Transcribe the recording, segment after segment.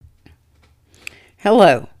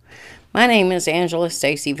Hello, my name is Angela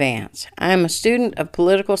Stacy-Vance. I am a student of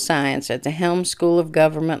political science at the Helms School of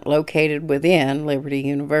Government located within Liberty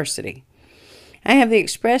University. I have the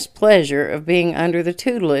express pleasure of being under the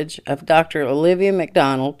tutelage of Dr. Olivia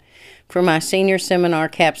McDonald for my senior seminar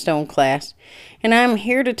capstone class, and I am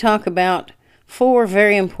here to talk about 4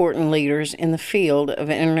 very important leaders in the field of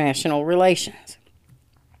international relations.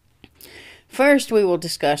 First, we will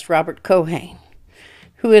discuss Robert Keohane,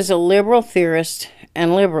 who is a liberal theorist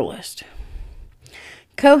and liberalist.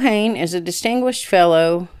 Keohane is a distinguished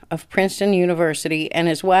fellow of Princeton University and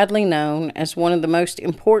is widely known as one of the most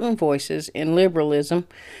important voices in liberalism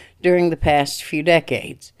during the past few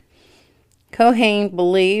decades. Keohane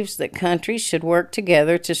believes that countries should work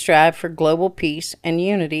together to strive for global peace and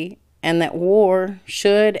unity, and that war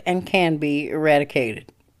should and can be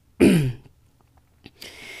eradicated.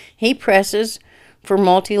 He presses for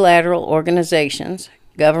multilateral organizations,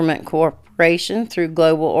 government cooperation through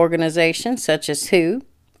global organizations such as WHO,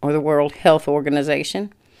 or the World Health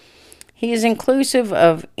Organization. He is inclusive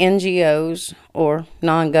of NGOs, or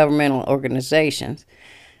non-governmental organizations,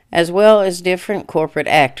 as well as different corporate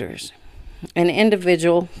actors and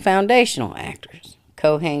individual foundational actors.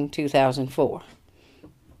 Keohane, 2004.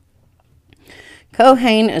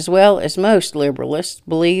 Keohane, as well as most liberalists,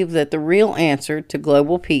 believe that the real answer to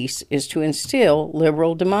global peace is to instill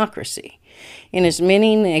liberal democracy in as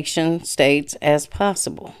many nation states as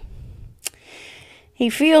possible. He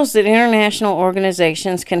feels that international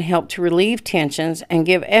organizations can help to relieve tensions and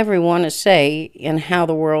give everyone a say in how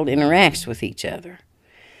the world interacts with each other.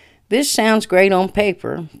 This sounds great on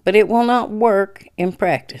paper, but it will not work in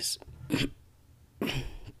practice.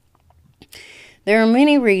 There are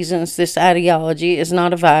many reasons this ideology is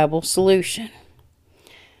not a viable solution.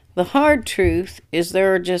 The hard truth is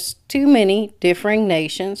there are just too many differing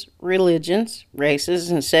nations, religions,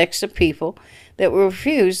 races, and sects of people that will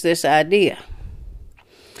refuse this idea.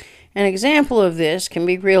 An example of this can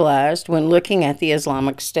be realized when looking at the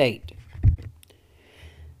Islamic State.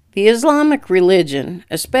 The Islamic religion,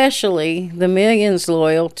 especially the millions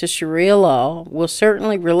loyal to Sharia law, will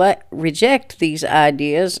certainly reject these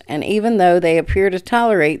ideas, and even though they appear to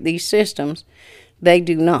tolerate these systems, they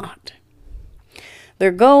do not.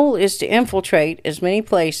 Their goal is to infiltrate as many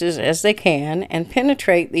places as they can and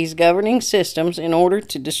penetrate these governing systems in order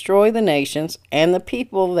to destroy the nations and the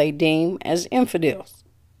people they deem as infidels.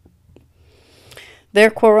 Their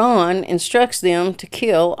Quran instructs them to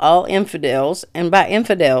kill all infidels, and by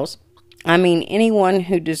infidels, I mean anyone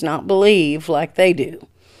who does not believe like they do.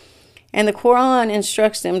 And the Quran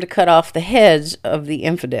instructs them to cut off the heads of the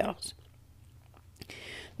infidels.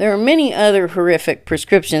 There are many other horrific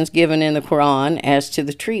prescriptions given in the Quran as to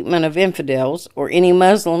the treatment of infidels or any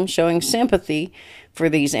Muslim showing sympathy for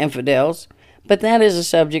these infidels, but that is a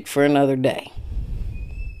subject for another day.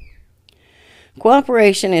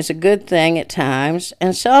 Cooperation is a good thing at times,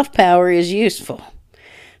 and soft power is useful,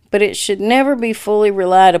 but it should never be fully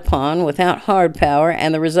relied upon without hard power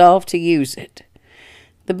and the resolve to use it.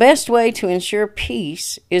 The best way to ensure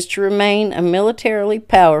peace is to remain a militarily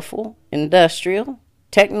powerful, industrial,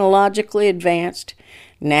 technologically advanced,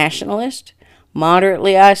 nationalist,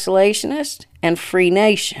 moderately isolationist, and free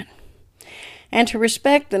nation, and to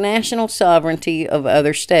respect the national sovereignty of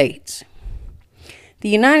other states. The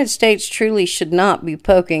United States truly should not be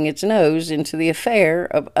poking its nose into the affair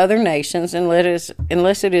of other nations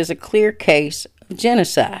unless it is a clear case of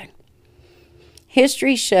genocide.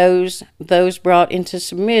 History shows those brought into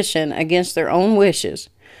submission against their own wishes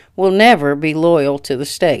will never be loyal to the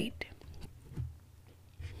state.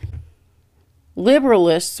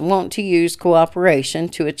 Liberalists want to use cooperation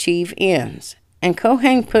to achieve ends, and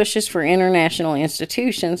Keohane pushes for international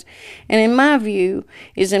institutions and, in my view,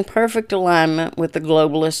 is in perfect alignment with the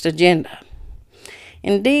globalist agenda.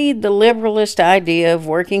 Indeed, the liberalist idea of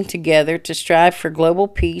working together to strive for global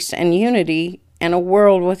peace and unity and a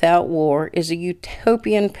world without war is a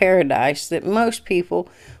utopian paradise that most people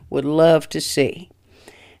would love to see.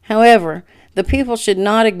 However, the people should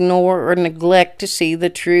not ignore or neglect to see the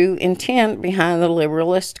true intent behind the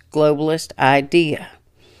liberalist globalist idea.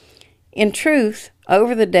 In truth,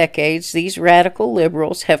 over the decades, these radical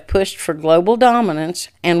liberals have pushed for global dominance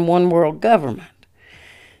and one world government.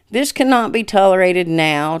 This cannot be tolerated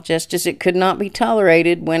now, just as it could not be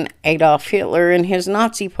tolerated when Adolf Hitler and his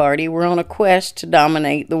Nazi party were on a quest to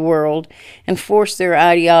dominate the world and force their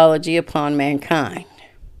ideology upon mankind.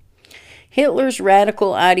 Hitler's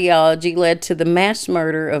radical ideology led to the mass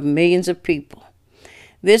murder of millions of people.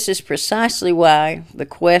 This is precisely why the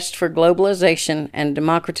quest for globalization and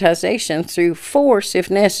democratization through force, if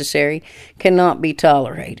necessary, cannot be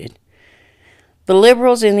tolerated. The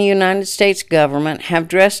liberals in the United States government have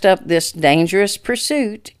dressed up this dangerous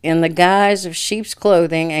pursuit in the guise of sheep's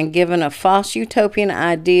clothing and given a false utopian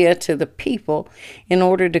idea to the people in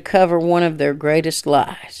order to cover one of their greatest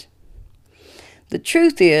lies. The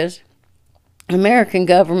truth is, American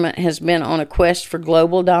government has been on a quest for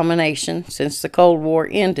global domination since the Cold War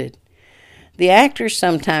ended. The actors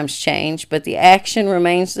sometimes change, but the action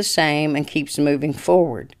remains the same and keeps moving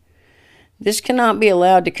forward. This cannot be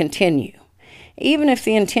allowed to continue. Even if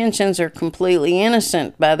the intentions are completely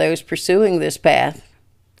innocent by those pursuing this path.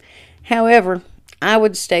 However, I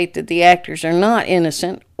would state that the actors are not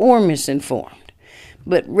innocent or misinformed,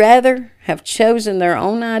 but rather have chosen their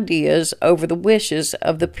own ideas over the wishes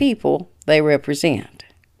of the people they represent.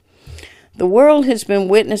 The world has been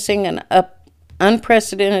witnessing an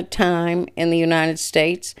unprecedented time in the United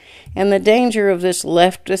States, and the danger of this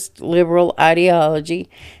leftist liberal ideology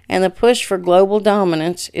and the push for global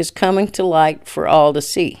dominance is coming to light for all to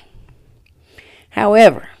see.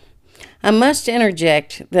 However, I must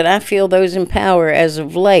interject that I feel those in power as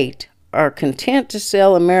of late are content to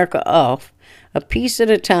sell America off a piece at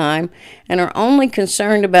a time and are only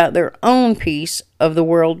concerned about their own piece of the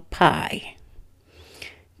world pie.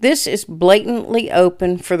 This is blatantly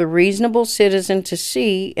open for the reasonable citizen to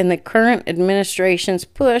see in the current administration's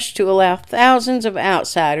push to allow thousands of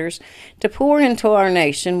outsiders to pour into our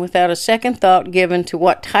nation without a second thought given to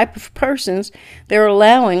what type of persons they're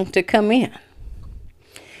allowing to come in.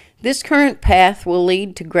 This current path will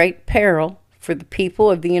lead to great peril for the people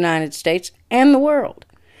of the United States and the world,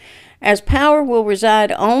 as power will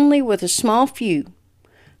reside only with a small few,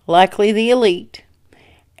 likely the elite,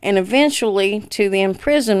 and eventually to the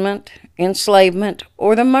imprisonment, enslavement,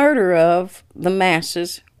 or the murder of the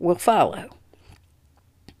masses will follow.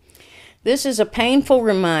 This is a painful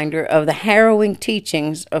reminder of the harrowing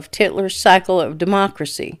teachings of Tytler's cycle of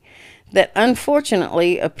democracy that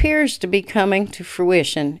unfortunately appears to be coming to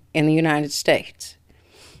fruition in the United States.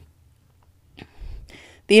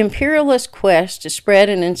 The imperialist quest to spread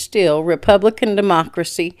and instill Republican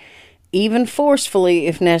democracy, even forcefully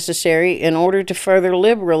if necessary, in order to further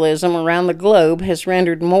liberalism around the globe has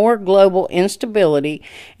rendered more global instability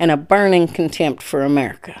and a burning contempt for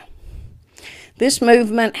America. This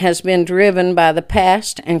movement has been driven by the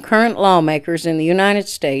past and current lawmakers in the United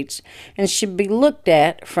States and should be looked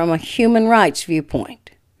at from a human rights viewpoint.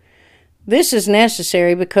 This is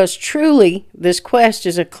necessary because truly this quest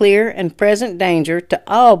is a clear and present danger to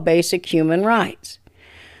all basic human rights.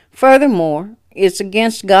 Furthermore, it's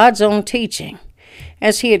against God's own teaching,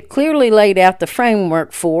 as he had clearly laid out the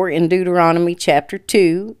framework for in Deuteronomy chapter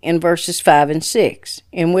 2 in verses 5 and 6,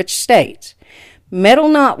 in which states, "Meddle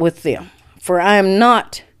not with them, for I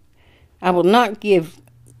will not give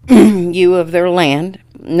you of their land,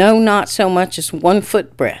 no, not so much as 1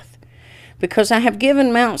 foot breadth, because I have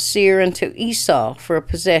given Mount Seir unto Esau for a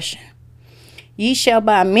possession. Ye shall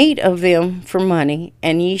buy meat of them for money,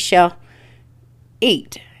 and ye shall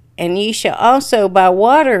eat. And ye shall also buy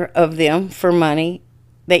water of them for money,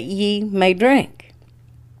 that ye may drink."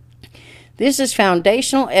 This is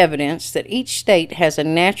foundational evidence that each state has a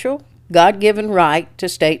natural, God-given right to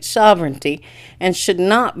state sovereignty and should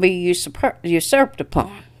not be usurped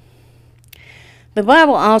upon. The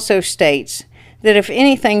Bible also states that if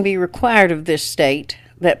anything be required of this state,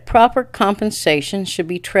 that proper compensation should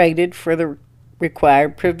be traded for the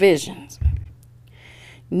required provisions.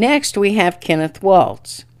 Next, we have Kenneth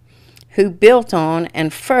Waltz, who built on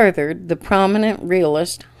and furthered the prominent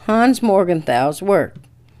realist Hans Morgenthal's work.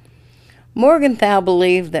 Morgenthau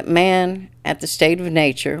believed that man, at the state of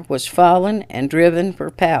nature, was fallen and driven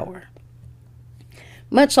for power.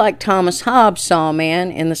 Much like Thomas Hobbes saw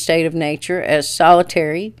man in the state of nature as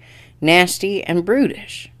solitary, nasty, and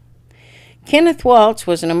brutish. Kenneth Waltz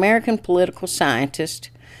was an American political scientist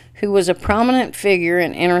who was a prominent figure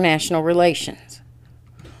in international relations.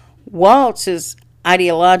 Waltz's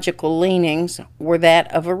ideological leanings were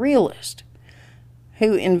that of a realist,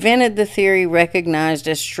 who invented the theory recognized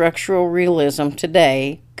as structural realism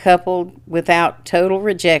today, coupled without total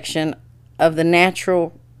rejection of the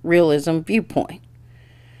natural realism viewpoint.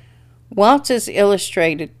 Waltz has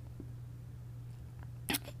illustrated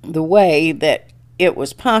the way that it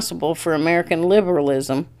was possible for American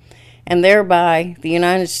liberalism and thereby the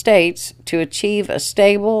United States to achieve a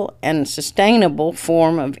stable and sustainable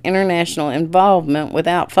form of international involvement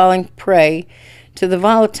without falling prey to the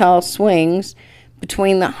volatile swings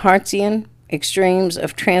between the Hartzian extremes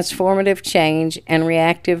of transformative change and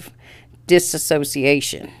reactive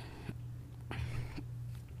disassociation.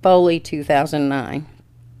 Foley, 2009.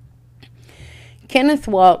 Kenneth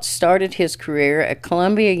Waltz started his career at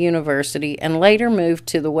Columbia University and later moved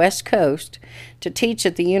to the West Coast to teach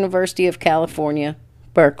at the University of California,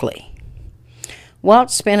 Berkeley.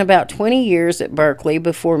 Waltz spent about 20 years at Berkeley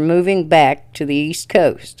before moving back to the East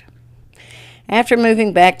Coast. After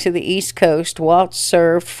moving back to the East Coast, Waltz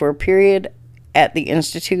served for a period at the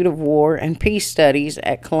Institute of War and Peace Studies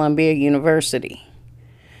at Columbia University.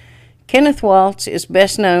 Kenneth Waltz is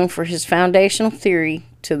best known for his foundational theory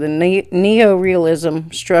to the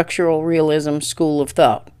neo-realism, structural realism school of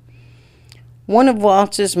thought. One of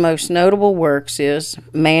Waltz's most notable works is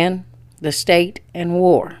Man, the State, and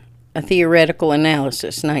War, a Theoretical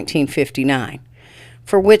Analysis, 1959,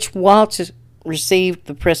 for which Waltz received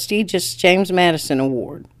the prestigious James Madison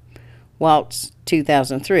Award, Waltz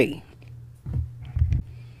 2003.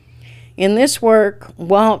 In this work,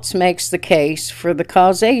 Waltz makes the case for the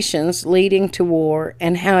causations leading to war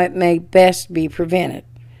and how it may best be prevented.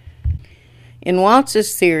 In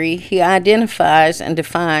Waltz's theory, he identifies and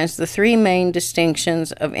defines the three main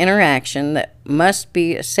distinctions of interaction that must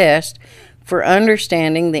be assessed for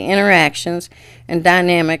understanding the interactions and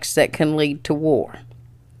dynamics that can lead to war.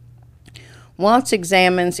 Waltz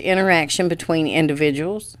examines interaction between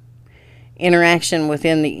individuals, interaction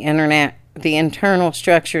within the internal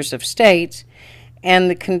structures of states,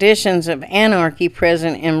 and the conditions of anarchy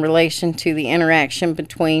present in relation to the interaction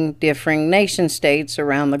between differing nation-states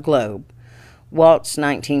around the globe. Waltz,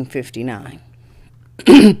 1959.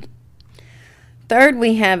 Third,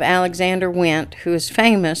 we have Alexander Wendt, who is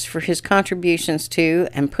famous for his contributions to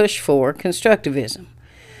and push for constructivism,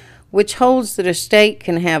 which holds that a state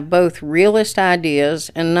can have both realist ideas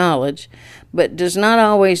and knowledge, but does not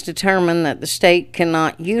always determine that the state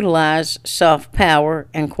cannot utilize soft power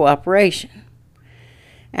and cooperation.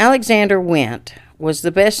 Alexander Wendt was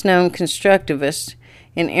the best-known constructivist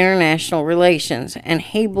in international relations, and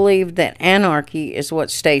he believed that anarchy is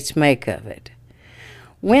what states make of it.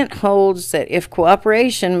 Wendt holds that if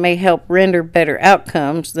cooperation may help render better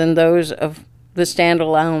outcomes than those of the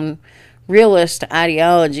standalone realist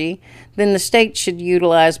ideology, then the state should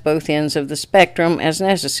utilize both ends of the spectrum as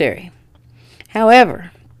necessary.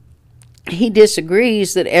 However, he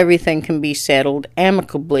disagrees that everything can be settled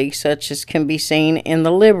amicably, such as can be seen in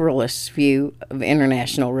the liberalist view of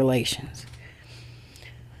international relations.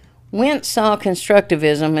 Wendt saw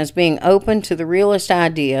constructivism as being open to the realist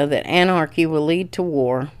idea that anarchy will lead to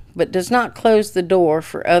war, but does not close the door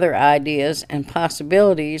for other ideas and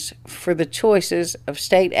possibilities for the choices of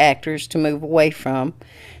state actors to move away from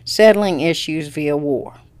settling issues via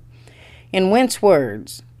war. In Wendt's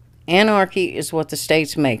words, anarchy is what the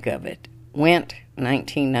states make of it. Wendt,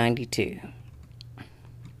 1992.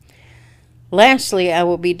 Lastly, I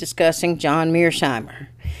will be discussing John Mearsheimer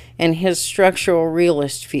and his structural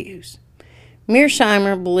realist views.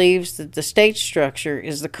 Mearsheimer believes that the state structure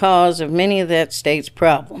is the cause of many of that state's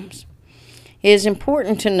problems. It is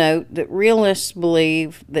important to note that realists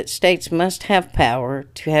believe that states must have power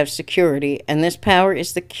to have security, and this power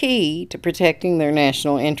is the key to protecting their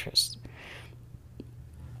national interests.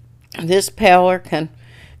 This power can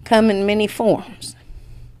come in many forms.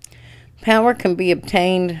 Power can be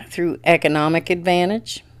obtained through economic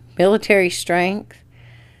advantage, military strength,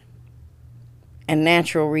 and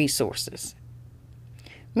natural resources.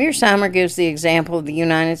 Mearsheimer gives the example of the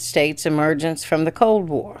United States' emergence from the Cold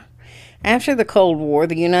War. After the Cold War,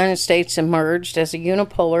 the United States emerged as a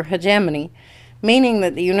unipolar hegemony, meaning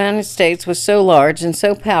that the United States was so large and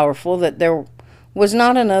so powerful that there was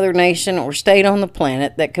not another nation or state on the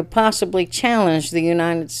planet that could possibly challenge the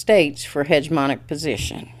United States for hegemonic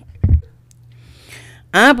position.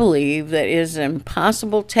 I believe that it is an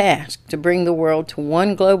impossible task to bring the world to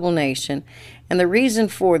one global nation, and the reason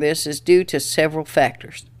for this is due to several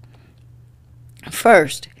factors.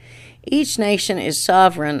 First, each nation is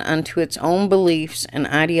sovereign unto its own beliefs and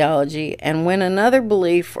ideology, and when another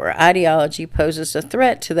belief or ideology poses a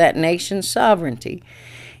threat to that nation's sovereignty,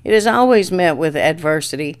 it is always met with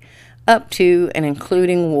adversity, up to and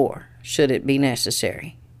including war, should it be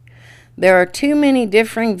necessary. There are too many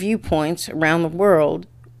differing viewpoints around the world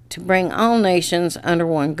to bring all nations under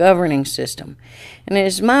one governing system, and it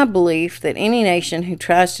is my belief that any nation who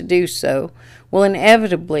tries to do so will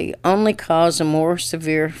inevitably only cause a more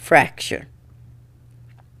severe fracture.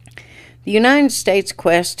 The United States'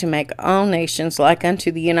 quest to make all nations like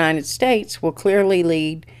unto the United States will clearly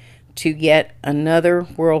lead to yet another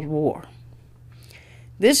world war.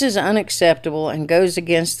 This is unacceptable and goes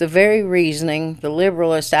against the very reasoning the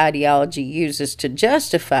liberalist ideology uses to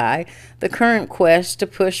justify the current quest to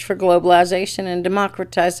push for globalization and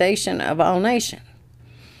democratization of all nations.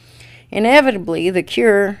 Inevitably, the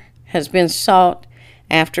cure has been sought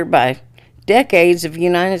after by decades of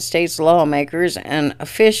United States lawmakers and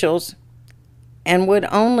officials and would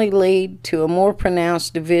only lead to a more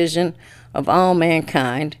pronounced division of all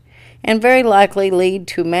mankind and very likely lead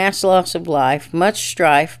to mass loss of life, much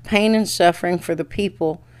strife, pain, and suffering for the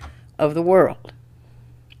people of the world.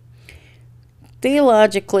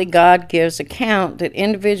 Theologically, God gives account that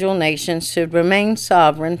individual nations should remain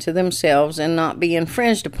sovereign to themselves and not be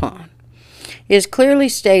infringed upon. It is clearly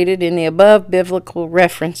stated in the above biblical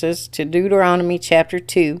references to Deuteronomy chapter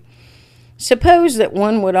 2. Suppose that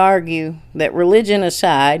one would argue that religion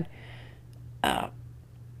aside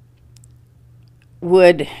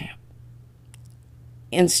would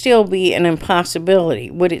still be an impossibility.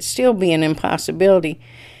 Would it still be an impossibility?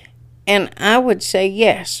 And I would say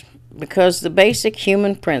yes, because the basic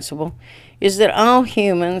human principle is that all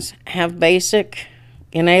humans have basic,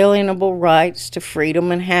 inalienable rights to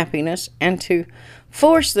freedom and happiness, and to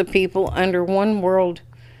force the people under one world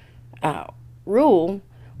rule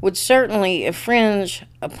would certainly infringe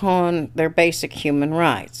upon their basic human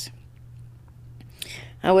rights.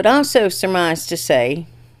 I would also surmise to say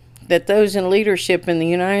that those in leadership in the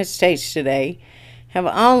United States today have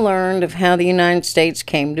all learned of how the United States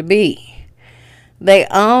came to be. They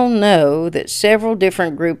all know that several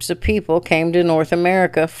different groups of people came to North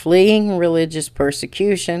America fleeing religious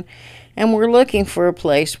persecution and were looking for a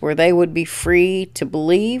place where they would be free to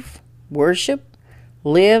believe, worship,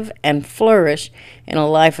 live, and flourish in a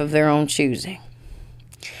life of their own choosing.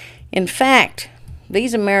 In fact,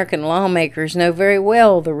 these American lawmakers know very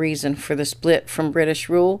well the reason for the split from British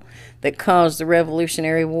rule that caused the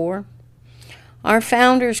Revolutionary War. Our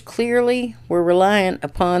founders clearly were reliant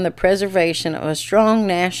upon the preservation of a strong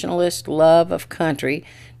nationalist love of country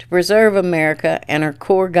to preserve America and our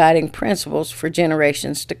core guiding principles for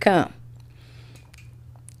generations to come.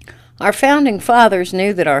 Our founding fathers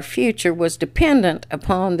knew that our future was dependent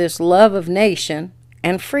upon this love of nation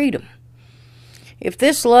and freedom. If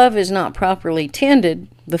this love is not properly tended,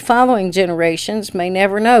 the following generations may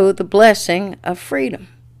never know the blessing of freedom.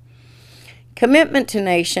 Commitment to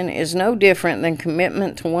nation is no different than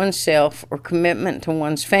commitment to oneself or commitment to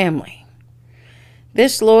one's family.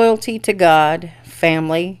 This loyalty to God,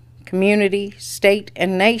 family, community, state,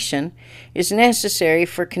 and nation is necessary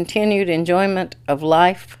for continued enjoyment of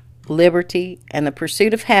life, liberty, and the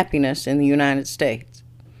pursuit of happiness in the United States.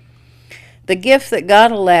 The gift that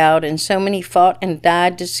God allowed and so many fought and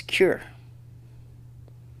died to secure.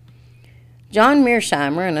 John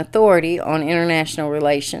Mearsheimer, an authority on international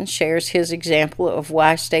relations, shares his example of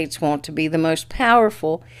why states want to be the most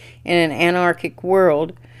powerful in an anarchic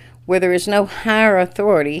world where there is no higher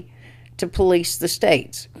authority to police the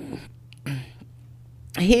states.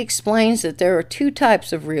 He explains that there are two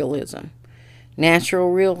types of realism: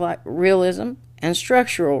 natural realism and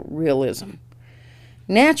structural realism.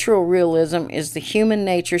 Natural realism is the human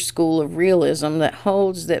nature school of realism that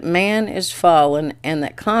holds that man is fallen and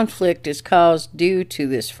that conflict is caused due to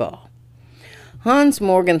this fall. Hans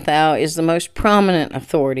Morgenthau is the most prominent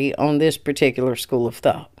authority on this particular school of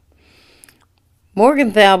thought.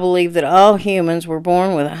 Morgenthau believed that all humans were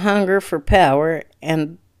born with a hunger for power,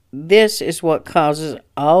 and this is what causes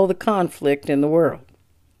all the conflict in the world.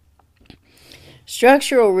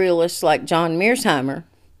 Structural realists like John Mearsheimer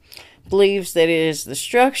believes that it is the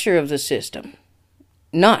structure of the system,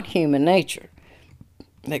 not human nature,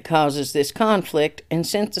 that causes this conflict, and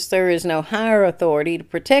since there is no higher authority to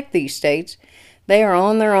protect these states, they are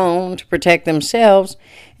on their own to protect themselves,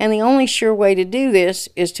 and the only sure way to do this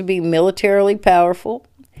is to be militarily powerful,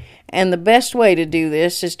 and the best way to do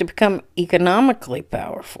this is to become economically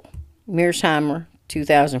powerful. Mearsheimer,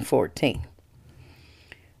 2014.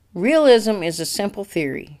 Realism is a simple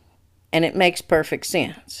theory, and it makes perfect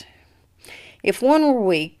sense. If one were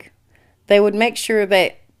weak, they would make sure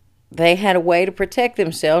that they had a way to protect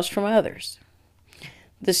themselves from others.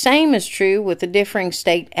 The same is true with the differing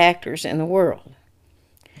state actors in the world.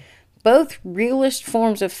 Both realist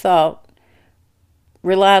forms of thought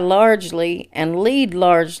rely largely and lead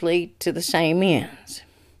largely to the same ends.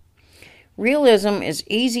 Realism is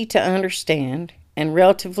easy to understand and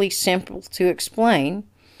relatively simple to explain,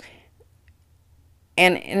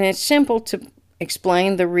 and it's simple to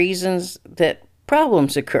explain the reasons that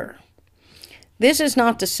problems occur. This is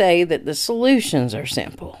not to say that the solutions are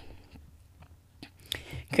simple.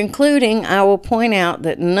 Concluding, I will point out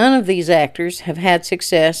that none of these actors have had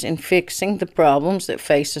success in fixing the problems that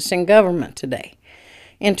face us in government today.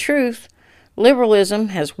 In truth, liberalism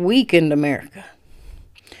has weakened America.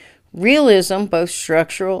 Realism, both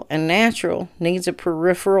structural and natural, needs a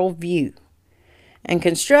peripheral view, and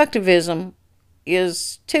constructivism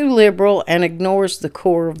is too liberal and ignores the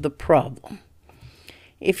core of the problem.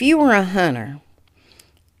 If you were a hunter,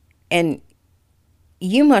 and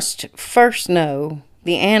you must first know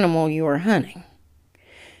the animal you are hunting.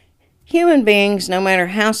 Human beings, no matter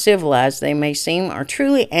how civilized they may seem, are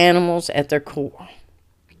truly animals at their core.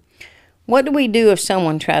 What do we do if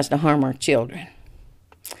someone tries to harm our children?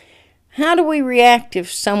 How do we react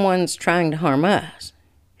if someone's trying to harm us?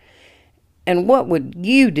 And what would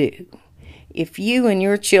you do if you and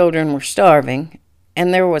your children were starving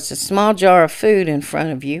and there was a small jar of food in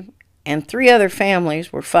front of you and 3 other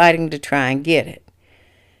families were fighting to try and get it?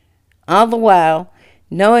 All the while,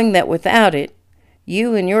 knowing that without it,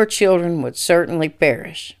 you and your children would certainly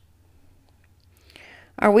perish.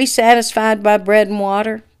 Are we satisfied by bread and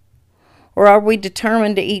water? Or are we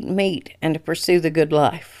determined to eat meat and to pursue the good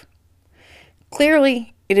life?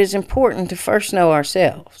 Clearly, it is important to first know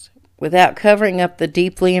ourselves, without covering up the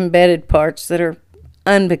deeply embedded parts that are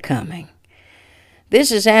unbecoming.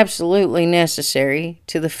 This is absolutely necessary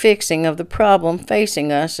to the fixing of the problem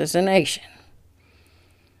facing us as a nation.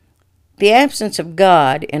 The absence of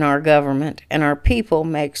God in our government and our people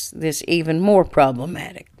makes this even more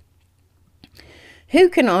problematic. Who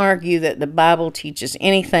can argue that the Bible teaches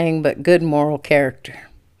anything but good moral character?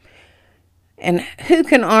 And who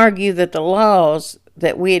can argue that the laws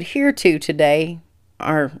that we adhere to today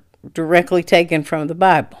are directly taken from the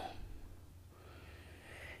Bible?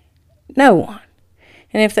 No one.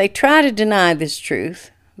 And if they try to deny this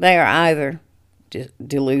truth, they are either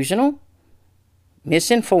delusional,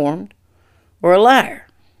 misinformed, or a liar.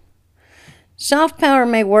 Soft power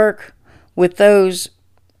may work with those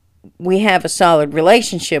we have a solid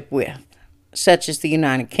relationship with, such as the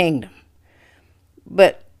United Kingdom.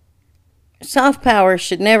 But soft power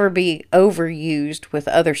should never be overused with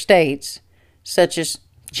other states, such as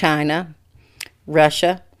China,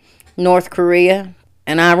 Russia, North Korea,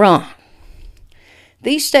 and Iran.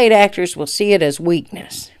 These state actors will see it as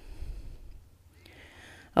weakness.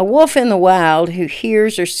 A wolf in the wild who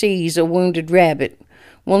hears or sees a wounded rabbit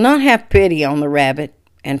will not have pity on the rabbit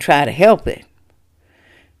and try to help it.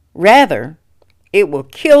 Rather, it will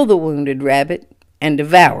kill the wounded rabbit and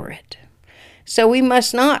devour it. So we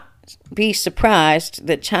must not be surprised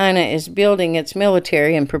that China is building its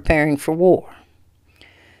military and preparing for war.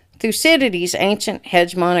 Thucydides's ancient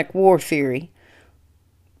hegemonic war theory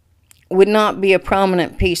would not be a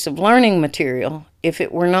prominent piece of learning material if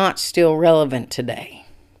it were not still relevant today.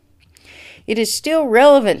 It is still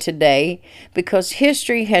relevant today because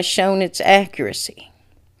history has shown its accuracy.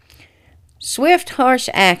 Swift, harsh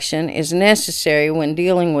action is necessary when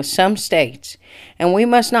dealing with some states, and we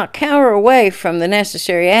must not cower away from the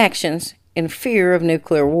necessary actions in fear of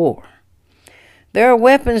nuclear war. There are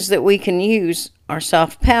weapons that we can use our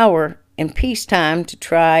soft power in peacetime to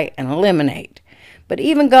try and eliminate, but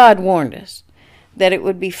even God warned us that it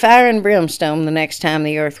would be fire and brimstone the next time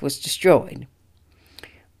the earth was destroyed.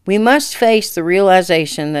 We must face the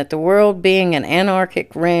realization that the world being an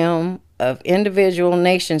anarchic realm of individual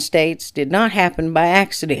nation-states did not happen by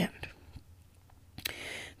accident.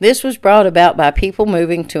 This was brought about by people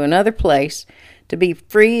moving to another place to be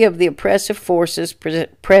free of the oppressive forces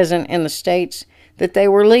present in the states that they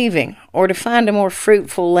were leaving, or to find a more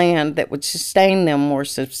fruitful land that would sustain them more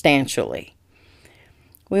substantially.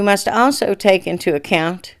 We must also take into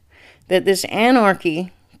account that this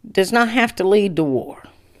anarchy does not have to lead to war.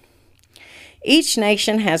 Each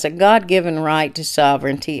nation has a God-given right to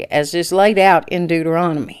sovereignty, as is laid out in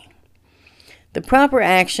Deuteronomy. The proper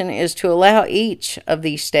action is to allow each of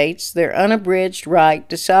these states their unabridged right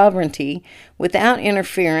to sovereignty without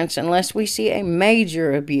interference unless we see a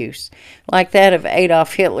major abuse, like that of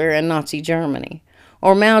Adolf Hitler and Nazi Germany,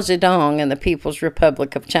 or Mao Zedong and the People's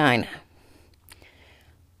Republic of China.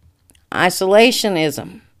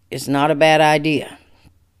 Isolationism is not a bad idea,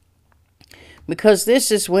 because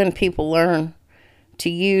this is when people learn to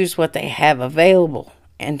use what they have available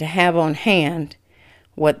and to have on hand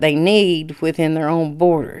what they need within their own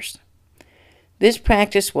borders. This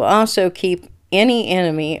practice will also keep any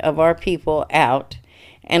enemy of our people out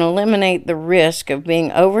and eliminate the risk of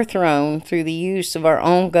being overthrown through the use of our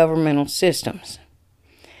own governmental systems.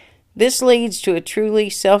 This leads to a truly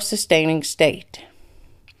self-sustaining state.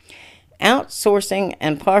 Outsourcing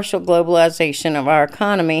and partial globalization of our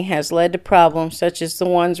economy has led to problems such as the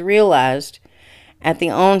ones realized at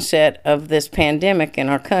the onset of this pandemic in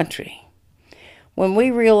our country. When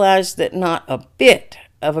we realized that not a bit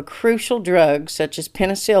of a crucial drug such as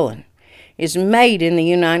penicillin is made in the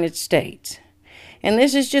United States, and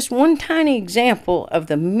this is just one tiny example of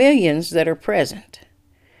the millions that are present.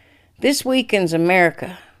 This weakens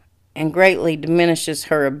America and greatly diminishes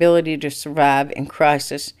her ability to survive in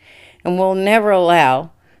crisis, and will never allow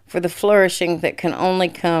for the flourishing that can only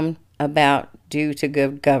come about due to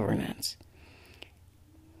good governance.